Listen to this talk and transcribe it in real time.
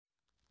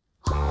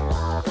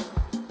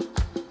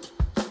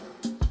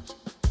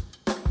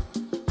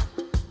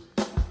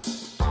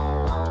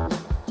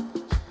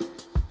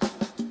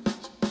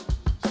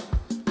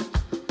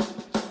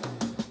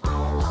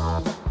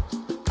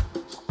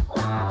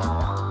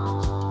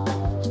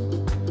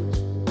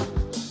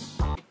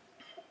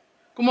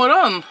God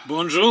morgon!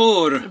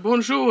 Bonjour!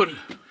 Bonjour!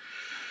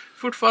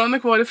 Fortfarande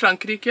kvar i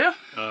Frankrike.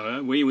 Ja,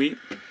 oui, oui.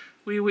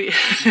 Oui, oui.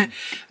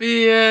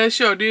 Vi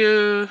körde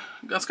ju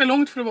ganska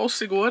långt för att vara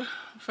oss igår.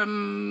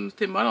 5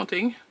 timmar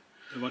någonting.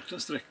 Det har varit en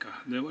sträcka.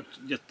 Det har varit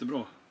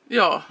jättebra.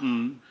 Ja.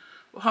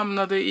 Och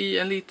hamnade i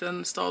en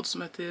liten stad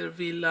som heter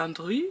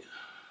Villandry.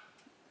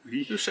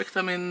 Oui.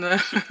 Ursäkta min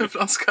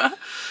franska.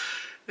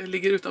 Det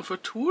ligger utanför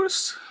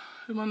Tours.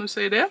 Hur man nu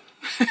säger det.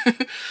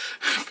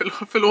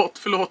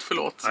 förlåt.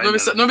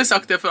 Nu har vi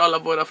sagt det för alla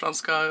våra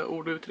franska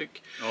ord och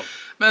uttryck. Ja.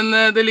 Men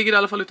det ligger i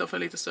alla fall utanför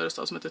en lite större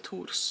stad som heter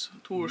Tours.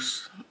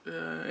 Tours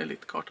är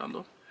lite kartan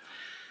då.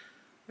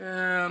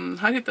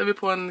 Här hittar vi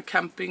på en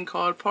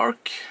Camping-Car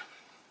Park.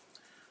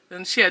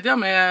 En kedja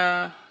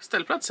med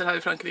ställplatser här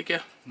i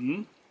Frankrike.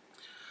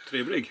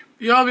 Trevlig.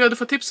 Ja, vi hade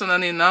fått tips om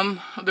den innan.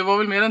 Det var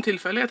väl mer en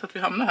tillfällighet att vi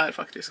hamnade här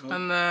faktiskt. Ja.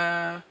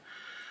 Men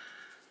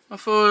man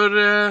får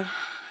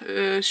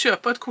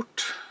köpa ett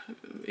kort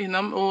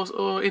innan,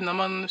 och innan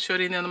man kör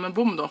in genom en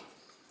bom då.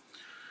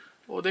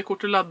 Och det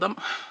kortet laddar.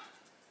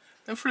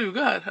 En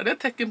fluga här. Är det ett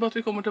tecken på att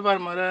vi kommer till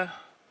varmare?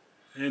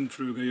 En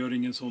fluga gör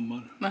ingen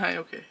sommar. Nej,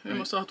 okej. Vi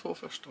måste ha 2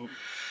 först.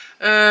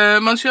 Ja.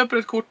 Man köper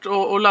ett kort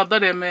och laddar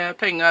det med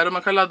pengar. Och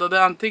man kan ladda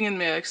det antingen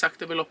med exakt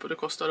det beloppet det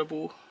kostar att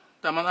bo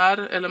där man är.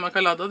 Eller man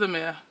kan ladda det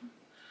med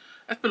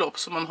ett belopp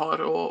som man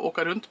har och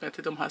åka runt med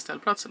till de här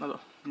ställplatserna då.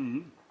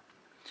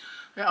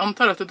 Jag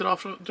antar att det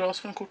dras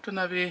från korten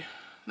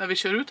när vi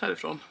kör ut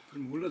härifrån.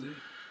 Förmodligen det.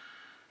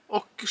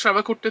 Och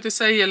själva kortet i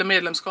sig, eller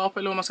medlemskap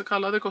eller vad man ska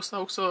kalla det, kostar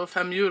också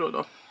 5 euro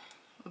då.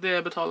 Och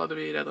det betalade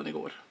vi redan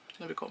igår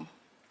när vi kom.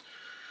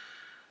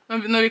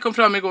 Men när vi kom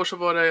fram igår så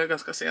var det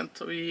ganska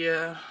sent och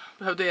vi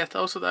behövde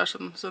äta och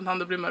sådär. Sen hann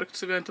det bli mörkt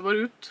så vi har inte varit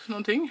ut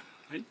någonting.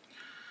 Nej.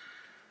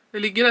 Det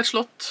ligger ett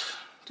slott,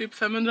 typ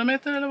 500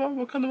 meter eller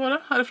vad kan det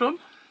vara härifrån.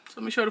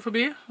 Som vi körde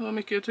förbi. Det var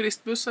mycket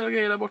turistbussar och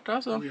grejer där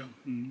borta. Så. Oh, ja.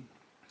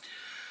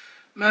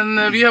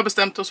 Men vi har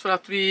bestämt oss för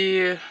att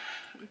vi,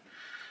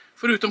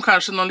 förutom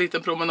kanske någon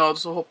liten promenad,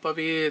 så hoppar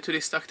vi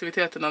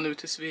turistaktiviteterna nu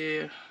tills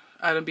vi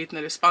är en bit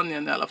ner i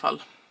Spanien i alla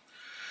fall.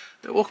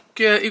 Och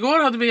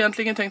igår hade vi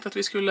egentligen tänkt att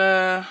vi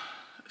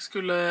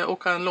skulle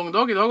åka en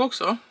långdag idag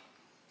också.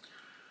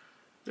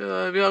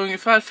 Vi har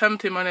ungefär 5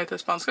 timmar ner till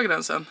spanska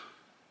gränsen.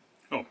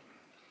 Ja.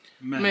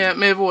 Men...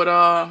 Med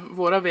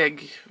våra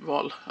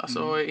vägval.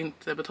 Alltså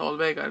inte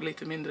betalvägar,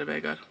 lite mindre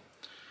vägar.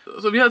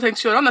 Så vi hade tänkt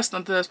köra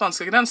nästan till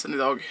spanska gränsen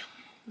idag.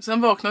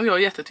 Sen vaknade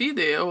jag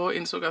jättetidigt och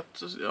insåg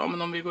att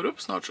men om vi går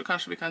upp snart så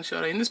kanske vi kan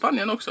köra in i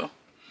Spanien också.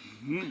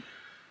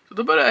 Så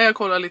då började jag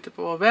kolla lite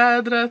på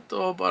vädret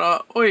och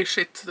bara, oj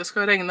shit, det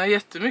ska regna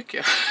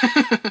jättemycket.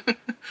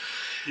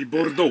 I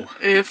Bordeaux?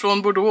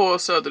 Från Bordeaux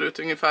och söderut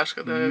ungefär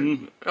ska det,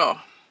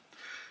 ja.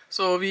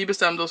 Så vi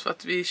bestämde oss för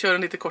att vi kör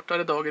en lite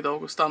kortare dag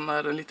idag och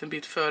stannar en liten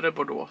bit före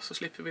Bordeaux, så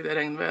slipper vi det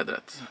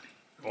regnvädret.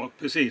 Ja,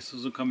 precis. Och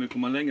så kan vi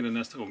komma längre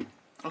nästa gång.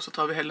 Och så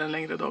tar vi hellre en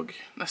längre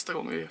dag nästa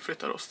gång vi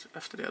flyttar oss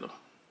efter det då.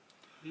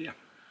 Ja.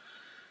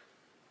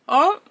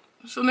 Ja,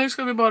 så nu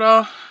ska vi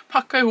bara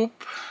packa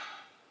ihop.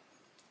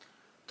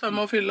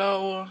 Tömma och fylla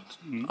och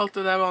allt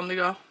det där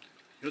vanliga.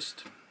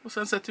 Just. Och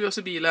sen sätter vi oss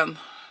i bilen.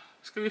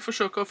 Ska vi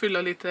försöka att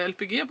fylla lite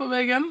LPG på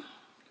vägen.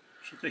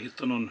 Försöka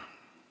hitta någon.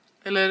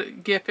 Eller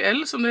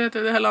GPL som det heter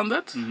i det här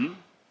landet.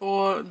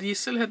 Och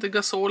diesel heter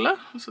gasole.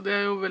 Så det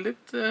är ju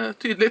väldigt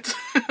tydligt.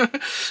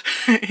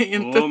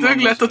 Inte ett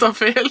dugg lätt att ta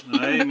fel.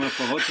 Nej, man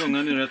får ha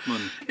tungan i rätt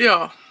mun.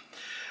 Ja.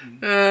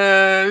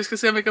 Vi ska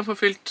se om vi kan få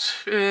fyllt.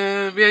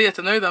 Vi är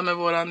jättenöjda med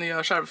våra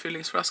nya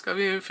självfyllningsflaska.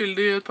 Vi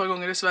fyllde ju ett par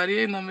gånger i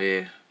Sverige innan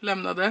vi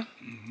lämnade.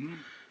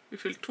 Vi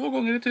fyllt 2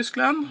 gånger i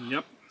Tyskland.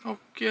 Ja.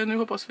 Och nu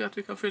hoppas vi att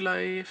vi kan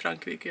fylla i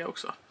Frankrike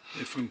också.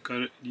 Det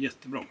funkar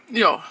jättebra.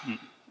 Ja.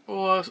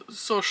 Och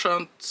så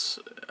skönt.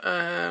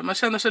 Man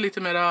känner sig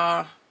lite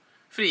mera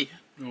fri.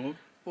 Ja.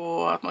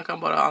 Och att man kan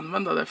bara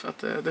använda det för att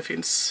det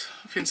finns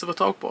att få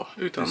tag på.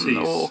 Utan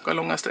att åka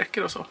långa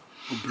sträckor och så.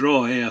 Och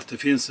bra är att det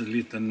finns en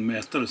liten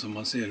mätare som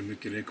man ser hur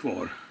mycket det är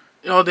kvar.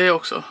 Ja, det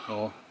också.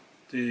 Ja,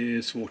 det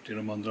är svårt i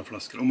de andra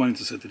flaskorna. Om man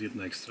inte sätter dit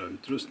en extra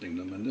utrustning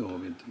då, men det har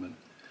vi inte. Men...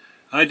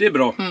 Nej, det är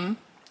bra.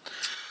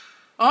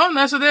 Ja,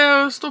 nej, så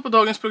det står på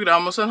dagens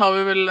program och sen har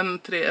vi väl en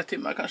 3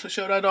 timmar kanske att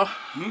köra idag.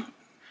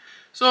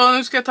 Så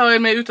nu ska jag ta er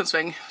med ut en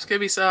sväng. Ska jag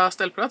visa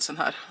ställplatsen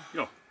här.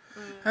 Ja.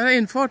 Här är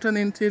infarten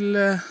in till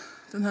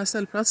den här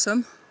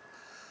ställplatsen.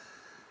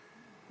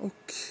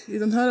 Och i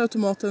den här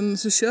automaten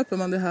så köper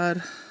man det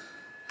här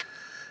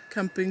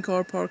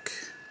Camping-Car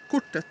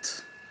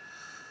Park-kortet.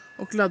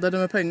 Och laddar det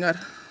med pengar.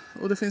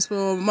 Och det finns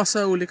på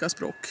massa olika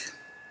språk.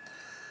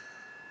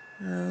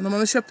 När man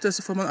har köpt det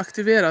så får man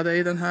aktivera det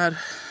i den här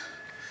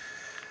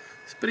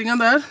springan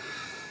där.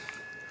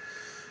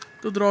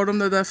 Då drar de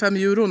det där 5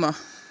 eurona.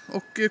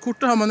 Och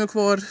kortet har man nu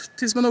kvar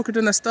tills man åker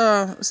till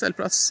nästa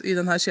ställplats i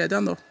den här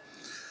kedjan då.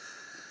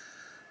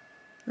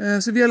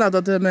 Så vi har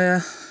laddat det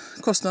med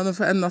kostnaden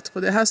för en natt på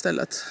det här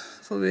stället.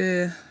 Får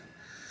vi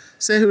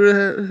se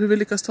hur vi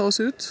lyckas ta oss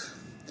ut.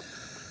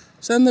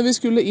 Sen när vi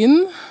skulle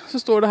in så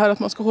står det här att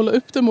man ska hålla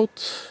upp det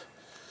mot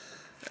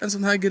en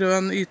sån här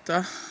grön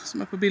yta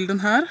som är på bilden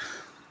här.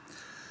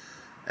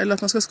 Eller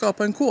att man ska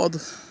skapa en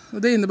kod.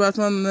 Och det innebär att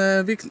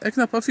vi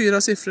knappar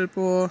 4 siffror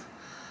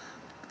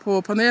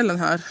på panelen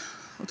här.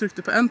 Och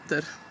tryckte på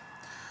enter.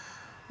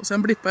 Och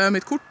sen blippar jag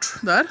mitt kort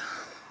där.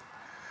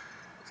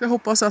 Så jag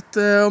hoppas att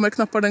om jag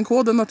knappar den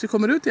koden att vi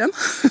kommer ut igen.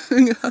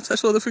 Att det är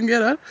så det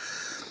fungerar.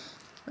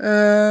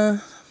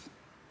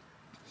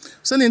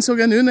 Sen insåg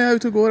jag nu när jag är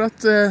ute och går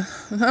att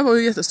den här var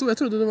ju jättestor. Jag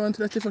trodde det var en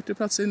 30-40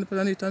 platser inne på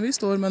den ytan vi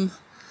står. Men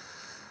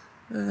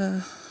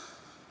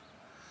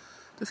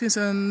det finns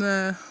en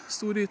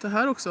stor yta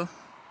här också.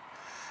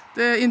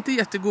 Det är inte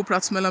jättegod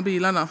plats mellan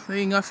bilarna. Det är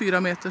inga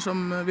 4 meter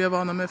som vi är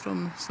vana med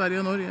från Sverige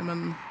och Norge.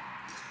 Men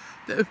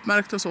det är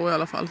uppmärkt och så i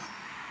alla fall.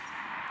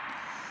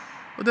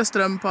 Och det är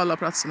ström på alla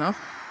platserna.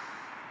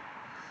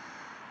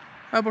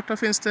 Här borta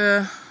finns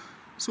det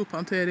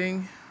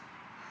sophantering.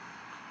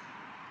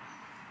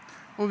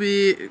 Och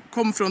vi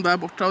kom från där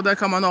borta och där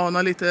kan man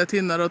ana lite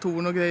tinnar och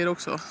torn och grejer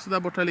också. Så där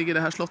borta ligger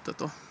det här slottet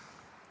då.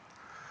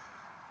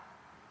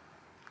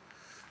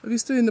 Och vi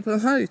står inne på den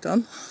här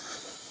ytan.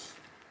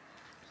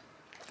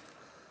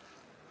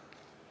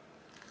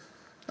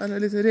 Här är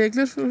lite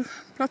regler för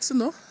platsen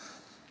då.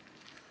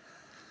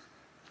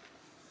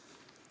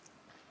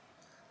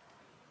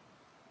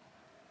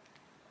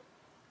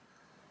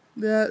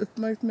 Det är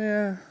uppmärkt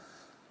med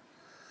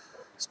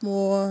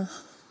små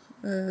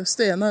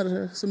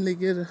stenar som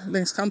ligger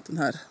längs kanten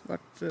här,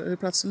 vart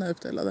platserna är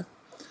uppdelade.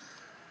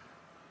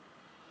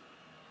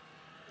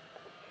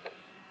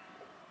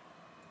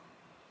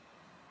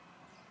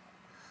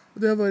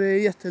 Och det har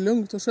varit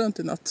jättelugnt och skönt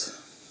i natt.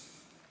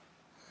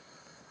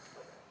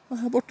 Och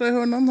här borta i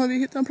hörnan har vi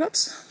hittat en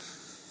plats.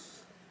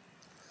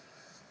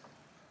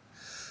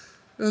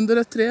 Under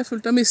ett träd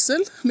fullt av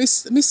mistel.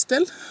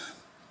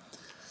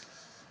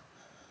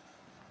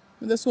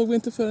 Men det såg vi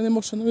inte förrän i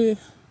morse när vi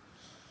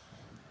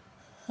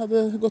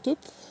hade gått upp.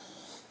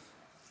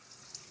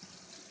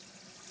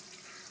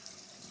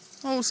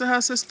 Och så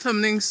här ser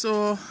tömnings-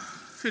 och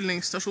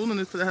fyllningsstationen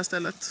ut på det här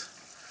stället.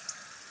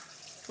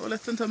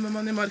 Toaletten tömmer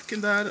man i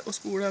marken där och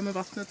spolar med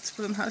vattnet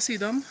på den här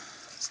sidan.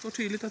 Det står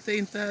tydligt att det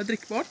inte är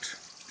drickbart.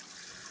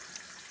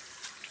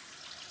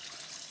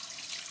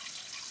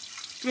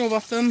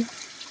 Gråvatten.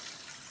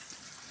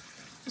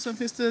 Och sen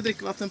finns det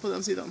drickvatten på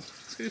den sidan.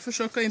 Ska vi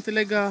försöka inte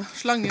lägga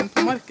slangen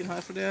på marken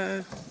här, för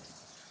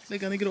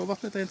lägga den i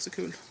gråvattnet är inte så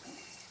kul.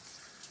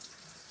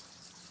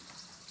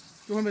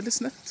 Du har en väldigt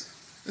snett.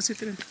 Den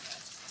sitter inte.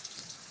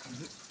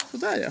 Så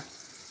där ja.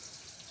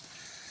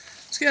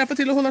 Ska jag hjälpa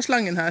till att hålla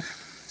slangen här.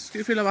 Ska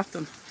vi fylla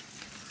vatten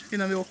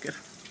innan vi åker.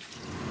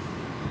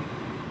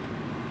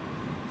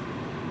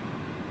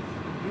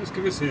 Nu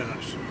ska vi se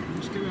här.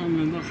 Nu ska vi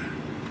använda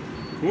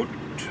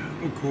kort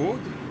och kod.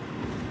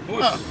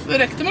 Ja, det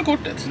räckte med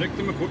kortet. Det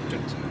räckte med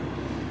kortet.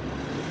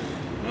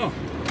 Ja.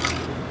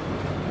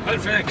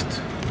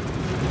 Perfekt.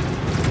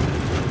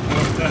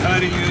 Och det här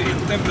är ju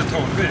inte en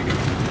betalväg.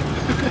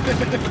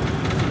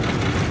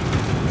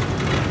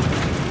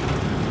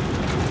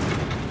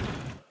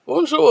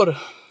 Bonjour.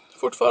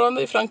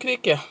 Fortfarande i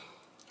Frankrike.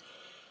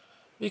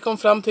 Vi kom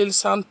fram till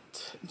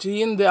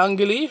Saint-Jean-d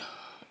Angély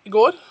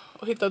igår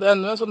och hittade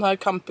ännu en sån här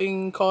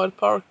Camping-Car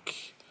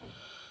Park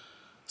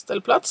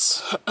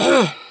ställplats.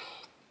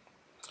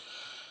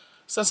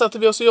 Sen satte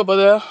vi oss och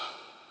jobbade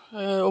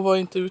och var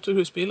inte ut ur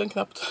husbilen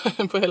knappt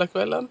på hela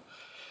kvällen.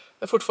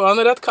 Det är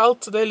fortfarande rätt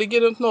kallt. Det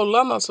ligger runt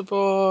nollan, alltså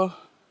på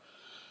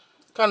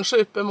kanske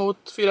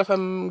uppemot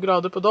 4-5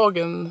 grader på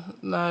dagen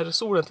när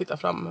solen tittar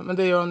fram. Men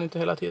det gör den inte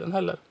hela tiden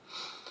heller.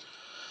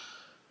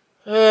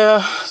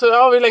 Så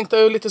ja, vi längtar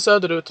ju lite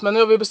söderut. Men nu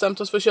har vi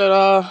bestämt oss för att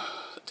köra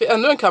till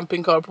ännu en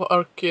Camping-Car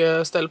Park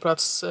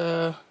ställplats.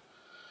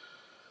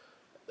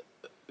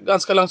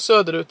 Ganska långt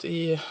söderut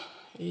i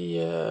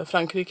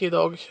Frankrike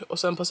idag. Och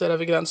sen passerar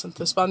vi gränsen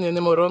till Spanien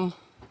imorgon.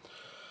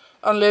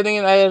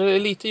 Anledningen är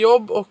lite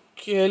jobb och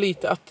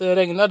lite att det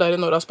regnar där i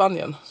norra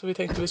Spanien. Så vi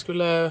tänkte vi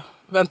skulle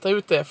vänta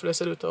ut det, för det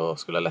ser ut att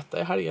skulle lätta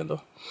i helgen då.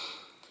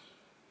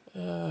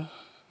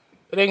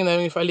 Regn är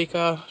ungefär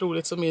lika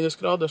roligt som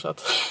minusgrader, så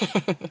att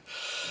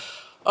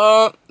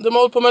de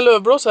håller på med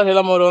lövblås här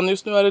hela morgonen.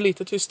 Just nu är det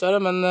lite tystare,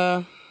 men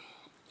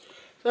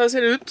så här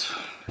ser det ut.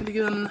 Det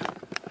ligger en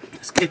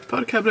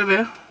skatepark här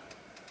bredvid.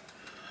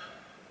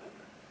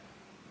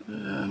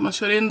 Man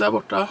kör in där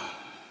borta.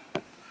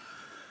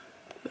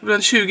 Det är väl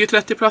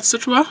 20-30 platser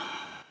tror jag.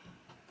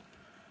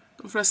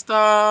 De flesta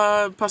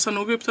passar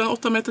nog upp till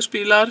 8 meters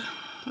bilar.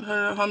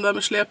 Han där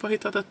med släp har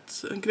hittat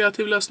en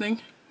kreativ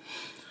lösning.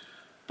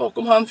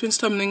 Bakom han finns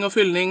tömning och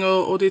fyllning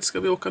och dit ska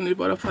vi åka nu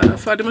bara för att vara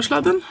färdig med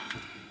sladden.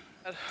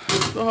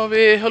 Då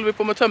håller vi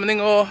på med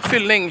tömning och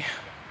fyllning.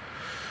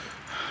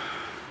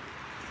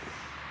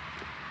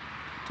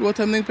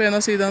 Toatömning på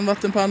ena sidan,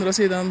 vatten på andra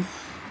sidan.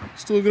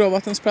 Stor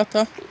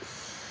gråvattensplatta.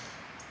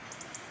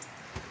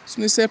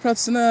 Som ni ser,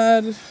 platsen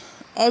är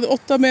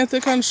 8 meter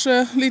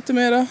kanske, lite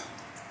mera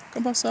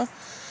kan passa.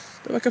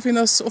 Det verkar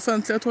finnas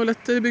offentliga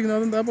toaletter i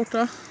byggnaden där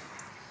borta.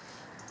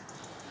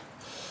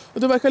 Och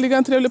det verkar ligga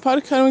en trevlig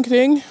park här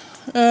omkring.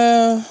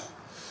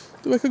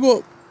 Det verkar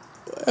gå,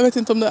 jag vet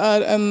inte om det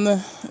är en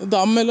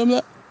damm eller om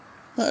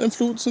det är en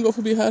flod som går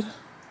förbi här.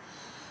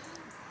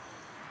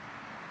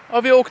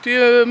 Ja, vi åkte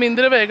ju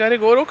mindre vägar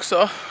igår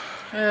också.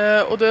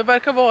 Och det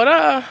verkar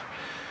vara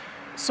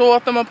så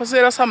att när man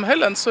passerar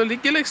samhällen så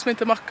ligger liksom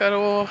inte mackar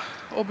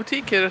och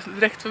butiker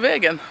direkt för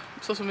vägen.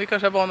 Så som vi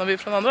kanske är vana vid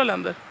från andra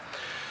länder.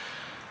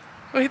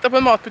 Vi hittade på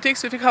en matbutik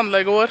så vi fick handla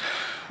igår.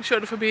 Vi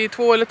körde förbi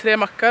 2 eller 3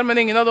 mackar men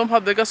ingen av dem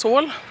hade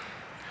gasol.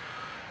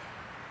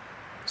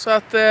 Så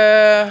att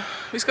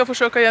vi ska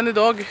försöka igen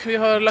idag. Vi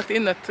har lagt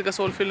in ett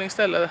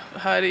gasolfyllningsställe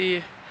här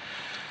i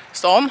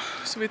stan.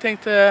 Så vi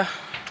tänkte...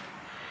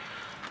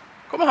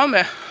 Kommer han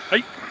med?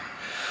 Hej!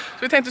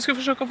 Så vi tänkte att vi skulle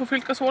försöka få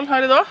fyllt gasol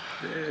här idag.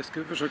 Det ska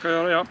vi försöka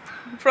göra, ja.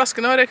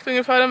 Flaskorna har räckt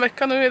ungefär en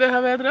vecka nu i det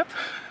här vädret.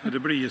 Ja, det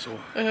blir ju så.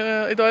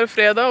 Idag är det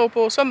fredag och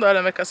på söndag är det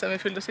en vecka sedan vi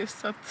fyllde sist.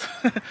 Så att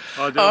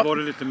Ja, det har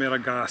varit lite mera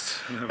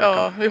gas den här veckan.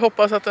 ja, vi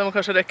hoppas att de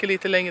kanske räcker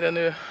lite längre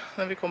nu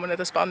när vi kommer ner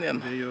till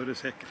Spanien. Det gör det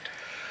säkert.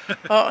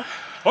 Ja.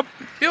 Hopp.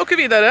 Vi åker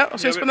vidare och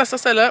syns på nästa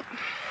ställe.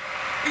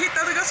 Vi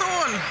hittade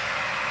gasol!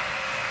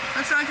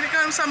 I Frankrike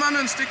har de samma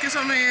munstycke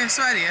som i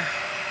Sverige.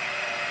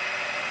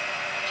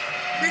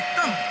 19!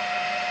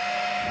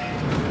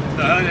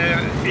 Det här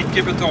är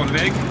icke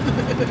betalväg.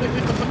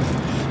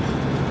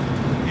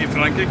 I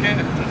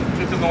Frankrike,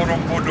 lite norr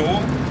om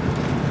Bordeaux.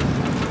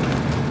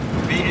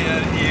 Vi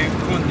är i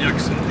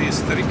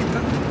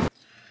konjaksdistrikten.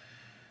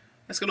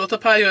 Jag ska låta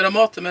Per göra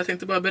maten men jag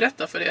tänkte bara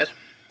berätta för er.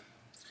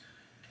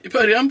 I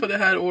början på det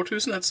här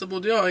årtusendet så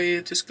bodde jag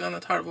i Tyskland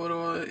ett halvår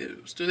och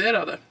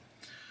studerade.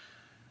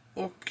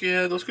 Och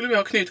då skulle vi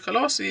ha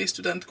knytkalas i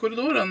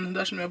studentkorridoren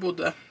där som jag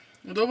bodde.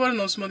 Och då var det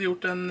någon som hade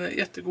gjort en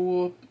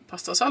jättegod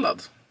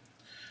pastasallad.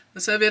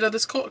 Den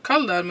serverades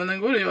kall där men den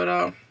går att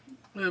göra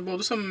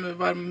både som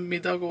varm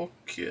middag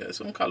och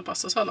som kall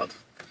pastasallad.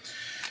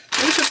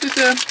 Jag har köpt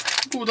lite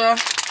goda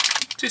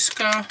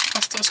tyska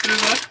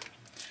pastaskruvar.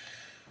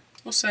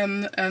 Och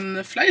sen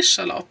en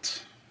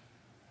fleischsalat.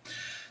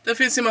 Det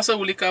finns en massa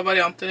olika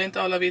varianter,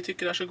 inte alla vi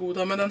tycker är så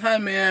goda. Men den här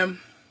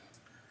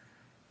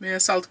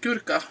med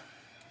saltgurka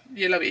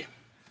gillar vi.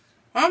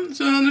 Ja,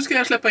 så nu ska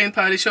jag släppa in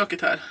Per i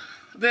köket här.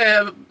 Det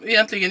är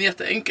egentligen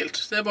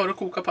jätteenkelt. Det är bara att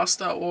koka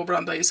pasta och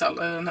blanda i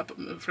den här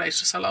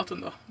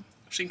fleischsalaten då.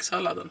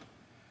 Skinksalladen.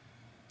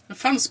 Den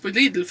fanns på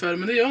Lidl för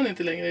men det gör den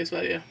inte längre i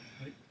Sverige.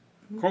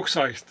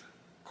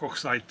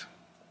 Kochzeit.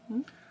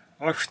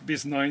 8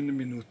 bis 9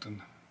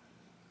 Minuten.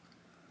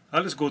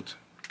 Alles gut.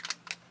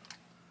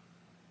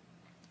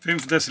 5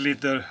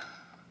 deciliter.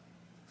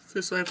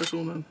 För 2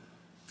 personer.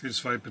 För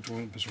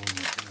 2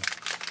 personer.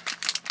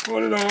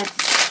 Var det då?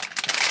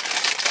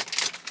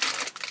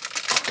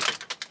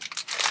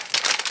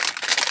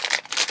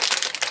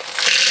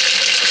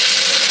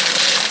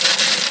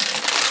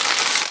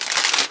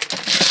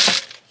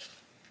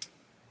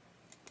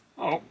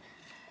 Ja.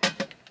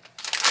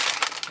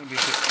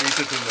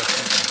 Lite till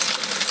resten.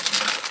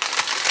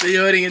 Det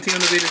gör ingenting om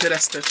det blir lite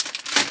rester.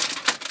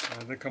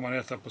 Ja, det kan man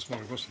äta på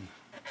smörgåsen.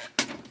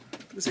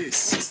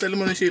 Precis, ställer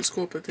man i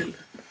kylskåpet till.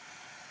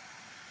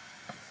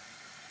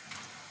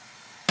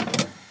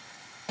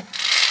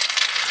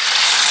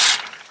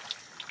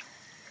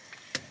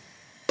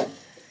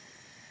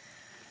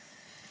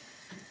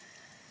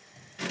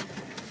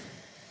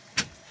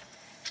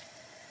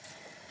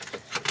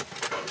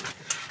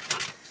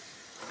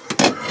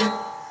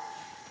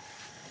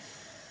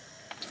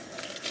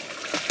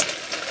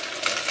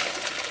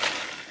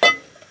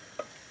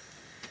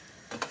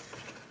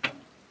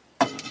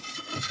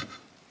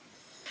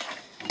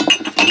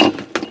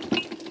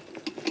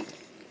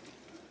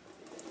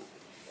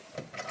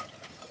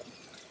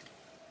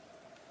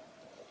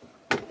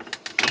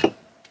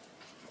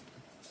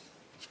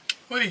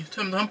 Oj,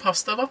 tömde han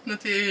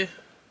pastavattnet i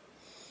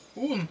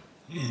ån?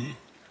 Mm.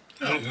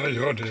 Ja. Jag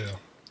gör det, ja.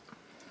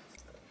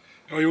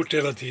 Jag har gjort det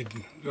hela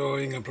tiden. Jag har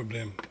inga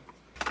problem.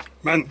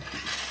 Men...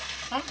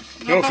 Ja,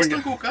 nu har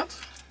pastan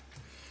kokat.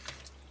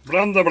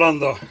 Blanda.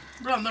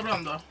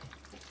 Blanda.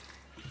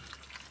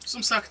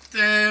 Som sagt,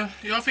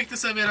 jag fick det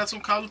serverat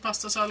som kall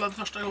pastasallad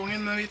första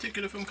gången. Men vi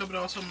tycker det funkar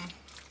bra som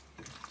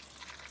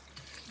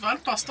varm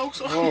pasta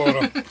också. Ja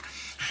då.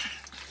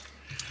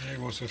 Det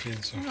går så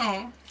fint så.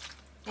 Ja.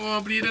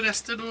 Och blir det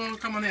rester då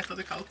kan man äta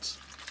det kallt.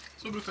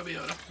 Så brukar vi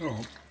göra.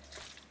 Ja.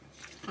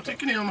 Vad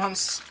tycker ni om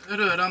hans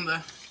rörande?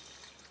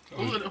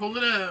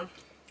 Håller det...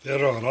 Det är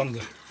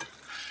rörande.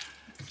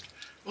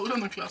 Håller det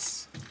någon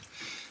klass?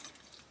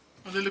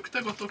 Och det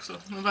luktar gott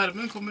också. När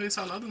värmen kommer i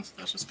salladen så,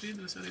 där så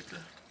sprider det sig lite.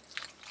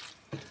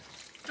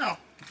 Ja,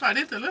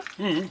 färdigt eller?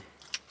 Mm.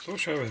 Så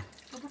kör vi.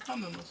 Ta bort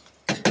handen då.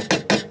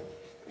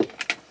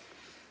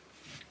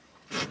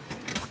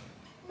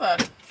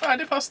 Där,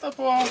 färdig pasta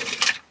på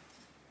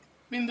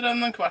mindre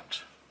än en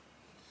kvart.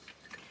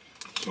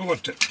 Så var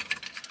det.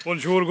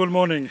 Bonjour, good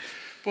morning.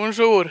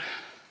 Bonjour.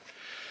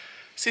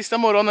 Sista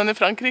morgonen i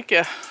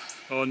Frankrike.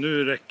 Ja,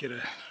 nu räcker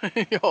det.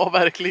 Ja,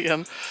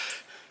 verkligen.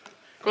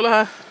 Kolla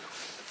här.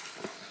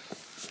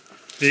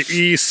 Det är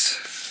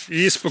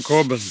is på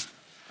kabeln.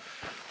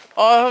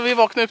 Ja, vi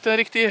vaknade upp till en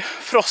riktig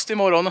frostig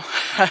morgon.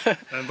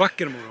 En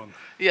vacker morgon.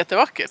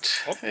 Jättevackert.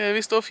 Ja.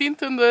 Vi står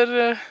fint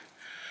under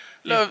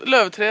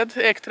Lövträd,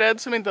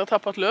 ekträd som inte har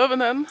tappat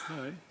löven än.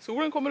 Nej.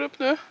 Solen kommer upp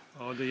nu.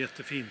 Ja, det är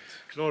jättefint.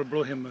 Klar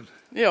blå himmel.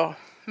 Ja,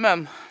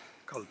 men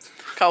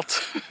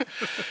Kallt.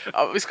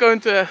 Ja, vi ska ju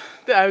inte,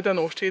 det är ju den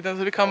årstiden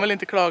så vi kan väl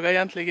inte klaga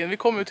egentligen. Vi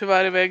kom ju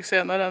tyvärr iväg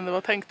senare än det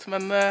var tänkt,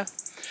 men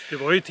Det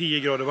var ju 10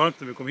 grader varmt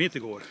när vi kom hit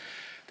igår.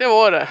 det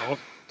var det. Ja.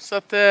 Så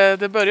att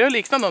det börjar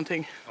likna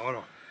någonting. Ja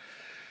då.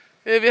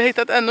 Vi har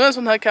hittat ännu en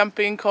sån här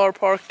camping-car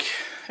park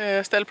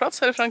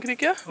ställplats här i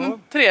Frankrike. Ja.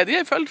 Den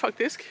tredje i följd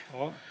faktiskt.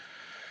 Ja,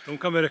 de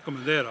kan vi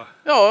rekommendera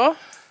Ja,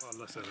 på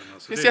alla ställena.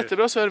 det finns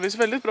jättebra service,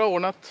 väldigt bra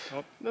ordnat.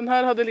 Ja. Den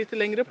här hade lite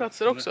längre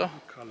platser också.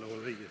 Kalla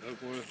och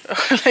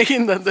rigget. Lägg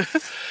in den du.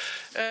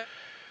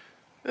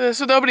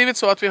 Så det har blivit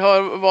så att vi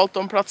har valt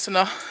de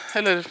platserna,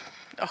 eller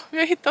ja, vi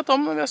har hittat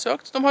dem när vi har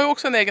sökt. De har ju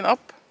också en egen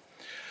app.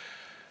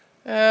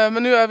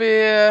 Men nu är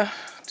vi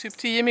typ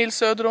 10 mil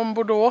söder om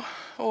Bordeaux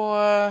och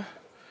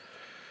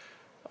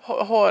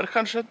har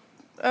kanske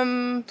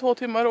 1-2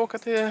 timmar att åka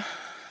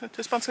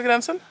till spanska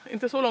gränsen.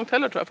 Inte så långt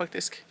heller tror jag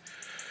faktiskt.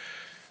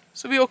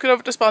 Så vi åker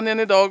över till Spanien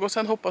idag och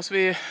sen hoppas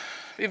vi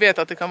vet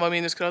att det kan vara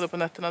minusgrader på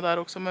nätterna där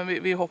också, men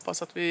vi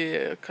hoppas att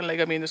vi kan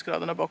lägga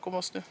minusgraderna bakom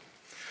oss nu.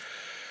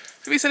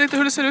 Jag ska visa lite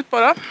hur det ser ut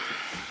bara.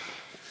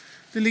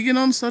 Det ligger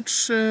någon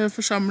sorts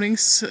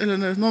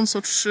eller någon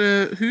sorts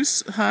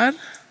hus här.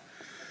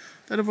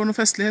 Där det var några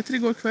festligheter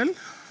igår kväll.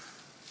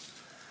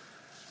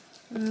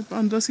 På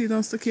andra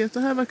sidan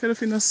staketet här verkar det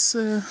finnas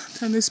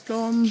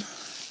tennisplan,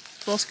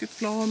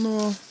 basketplan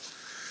och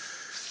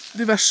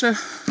diverse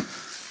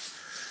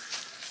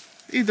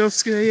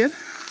idrottsgrejer.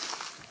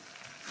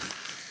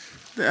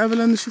 Det är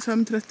väl en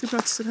 25-30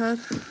 platser här.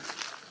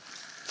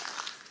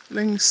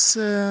 Längs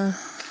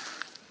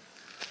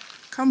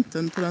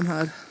kanten på den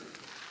här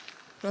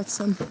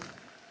platsen.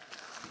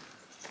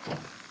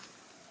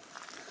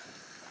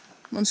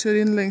 Man kör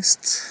in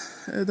längst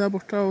där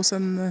borta och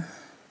sen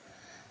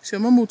kör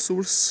man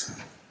motsols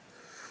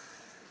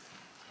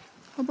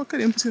och backar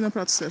in på sina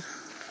platser.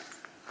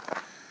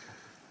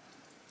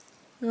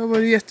 Det har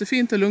varit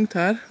jättefint och lugnt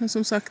här, men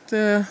som sagt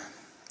det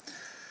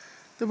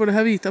var det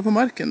här vita på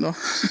marken då.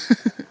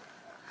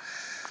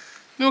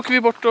 Nu åker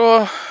vi bort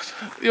och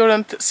gör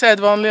den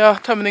sedvanliga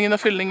tömningen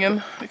och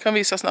fyllningen. Vi kan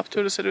visa snabbt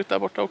hur det ser ut där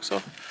borta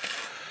också.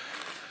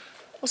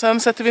 Och sen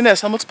sätter vi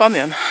näsan mot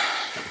Spanien.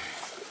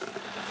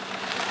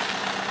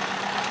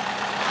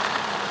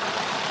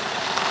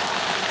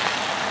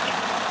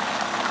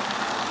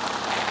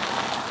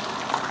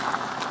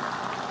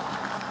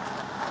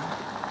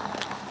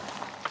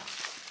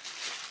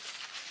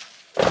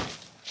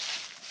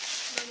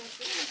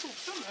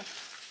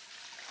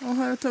 Ja,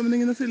 här är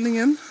tömningen och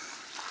fyllningen.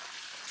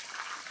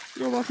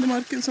 Gråvatten i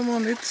marken som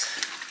vanligt.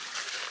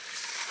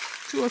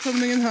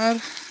 Toatömningen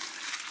här.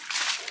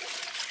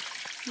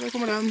 Där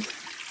kommer den.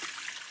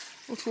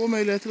 Och 2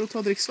 möjligheter att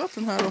ta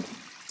dricksvatten här då.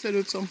 Ser det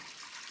ut som.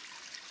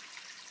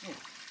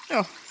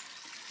 Ja.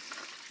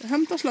 Jag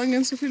hämtar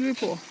slangen så fyller vi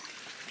på.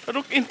 Jag har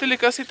dock inte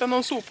lyckats hitta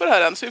någon sopor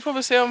här än. Så vi får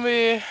väl se om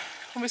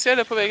vi ser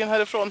det på vägen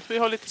härifrån. Vi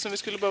har lite som vi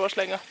skulle behöva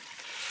slänga.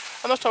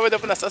 Annars tar vi det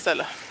på nästa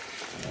ställe.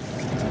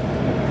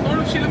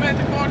 12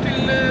 kilometer kvar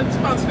till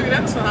spanska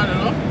gränsen här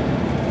nu då.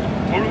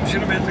 12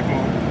 kilometer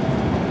kvar.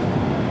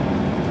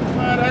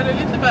 Här är det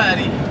lite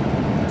berg.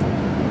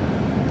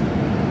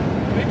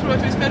 Vi tror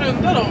att vi ska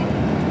runda dem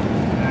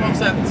på något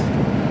sätt.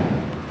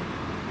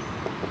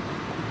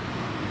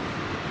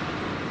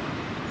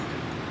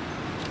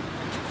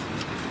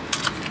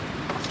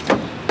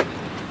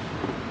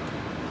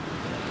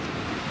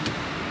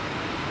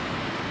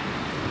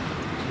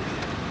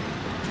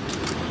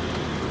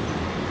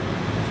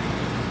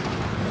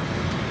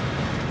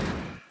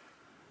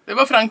 Det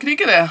var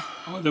Frankrike det.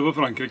 Ja, det var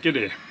Frankrike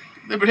det.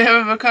 Det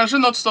blev kanske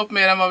något stopp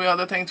mer än vad vi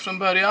hade tänkt från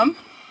början.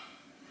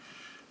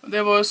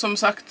 Det var som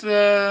sagt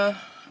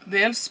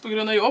dels på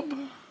grund av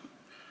jobb.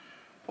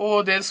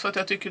 Och dels för att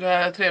jag tycker det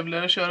är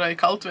trevligare att köra i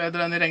kallt väder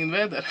än i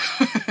regnväder.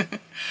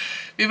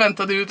 Vi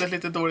väntade ut ett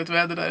lite dåligt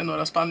väder där i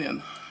norra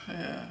Spanien.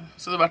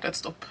 Så det vart ett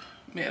stopp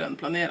mer än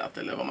planerat,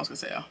 eller vad man ska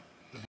säga.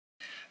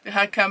 De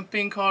här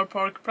camping-car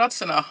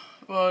park-platserna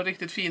var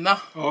riktigt fina.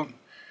 Ja,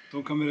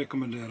 de kan vi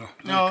rekommendera.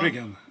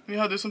 Verkligen. Ja, vi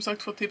hade som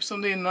sagt fått tips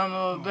om det innan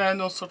och det är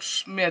någon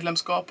sorts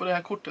medlemskap och det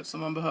här kortet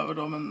som man behöver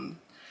då, men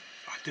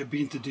Det blir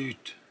inte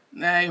dyrt.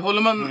 nej,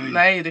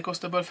 nej, det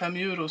kostar bara 5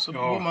 euro så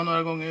bor man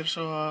några gånger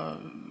så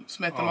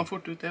smätter man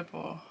fort ut det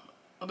på.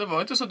 Och det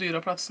var inte så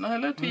dyra platserna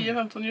heller,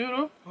 10-15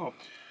 euro. Ja.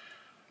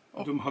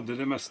 Och de hade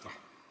det mesta.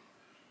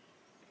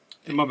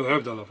 Det man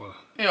behövde i alla fall.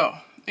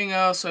 Ja,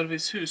 inga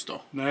servicehus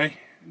då. Nej,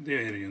 det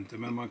är det ju inte,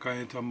 men man kan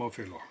ju tömma och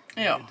fylla.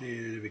 Ja. Det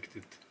är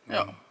viktigt.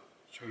 Ja.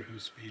 Kör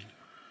husbil.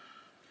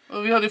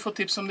 Och vi hade ju fått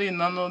tips om det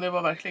innan och det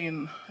var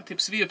verkligen ett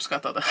tips vi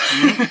uppskattade,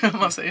 om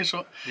man säger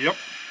så. Ja.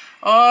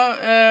 Ja,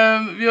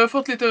 vi har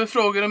fått lite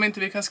frågor om inte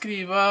vi kan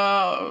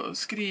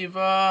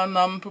skriva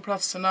namn på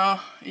platserna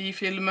i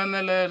filmen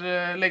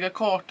eller lägga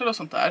kartor och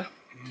sånt där.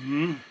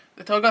 Mm.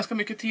 Det tar ganska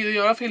mycket tid att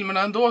göra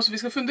filmerna ändå så vi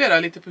ska fundera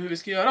lite på hur vi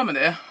ska göra med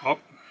det. Ja.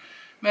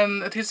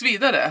 Men tills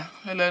vidare,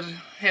 eller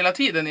hela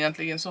tiden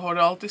egentligen, så har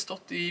det alltid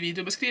stått i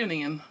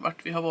videobeskrivningen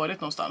vart vi har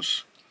varit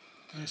någonstans.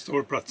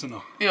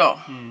 Ställplatserna. Ja,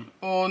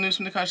 och nu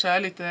som det kanske är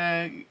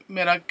lite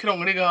mera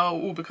krångliga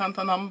och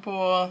obekanta namn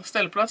på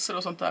ställplatser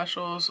och sånt där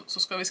så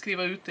ska vi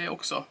skriva ut det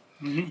också.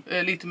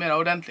 Lite mer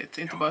ordentligt,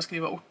 inte bara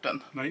skriva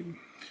orten. Nej.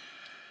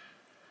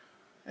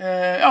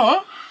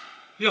 Ja,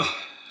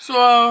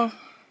 så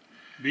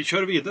Vi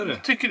kör vidare.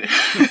 tycker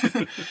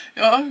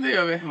ja, det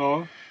gör vi.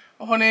 Ja.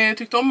 Och har ni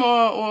tyckt om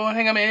att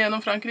hänga med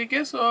genom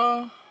Frankrike så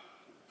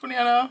får ni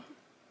gärna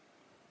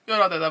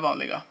göra det där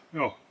vanliga.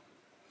 Ja.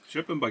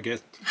 Köp en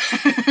baguette.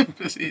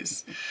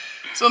 Precis.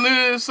 Så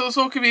nu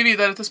så åker vi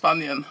vidare till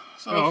Spanien.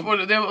 Så Ja.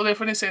 det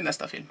får ni se i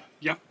nästa film.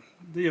 Ja,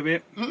 det gör vi.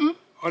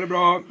 Ha det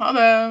bra. Ha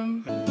det!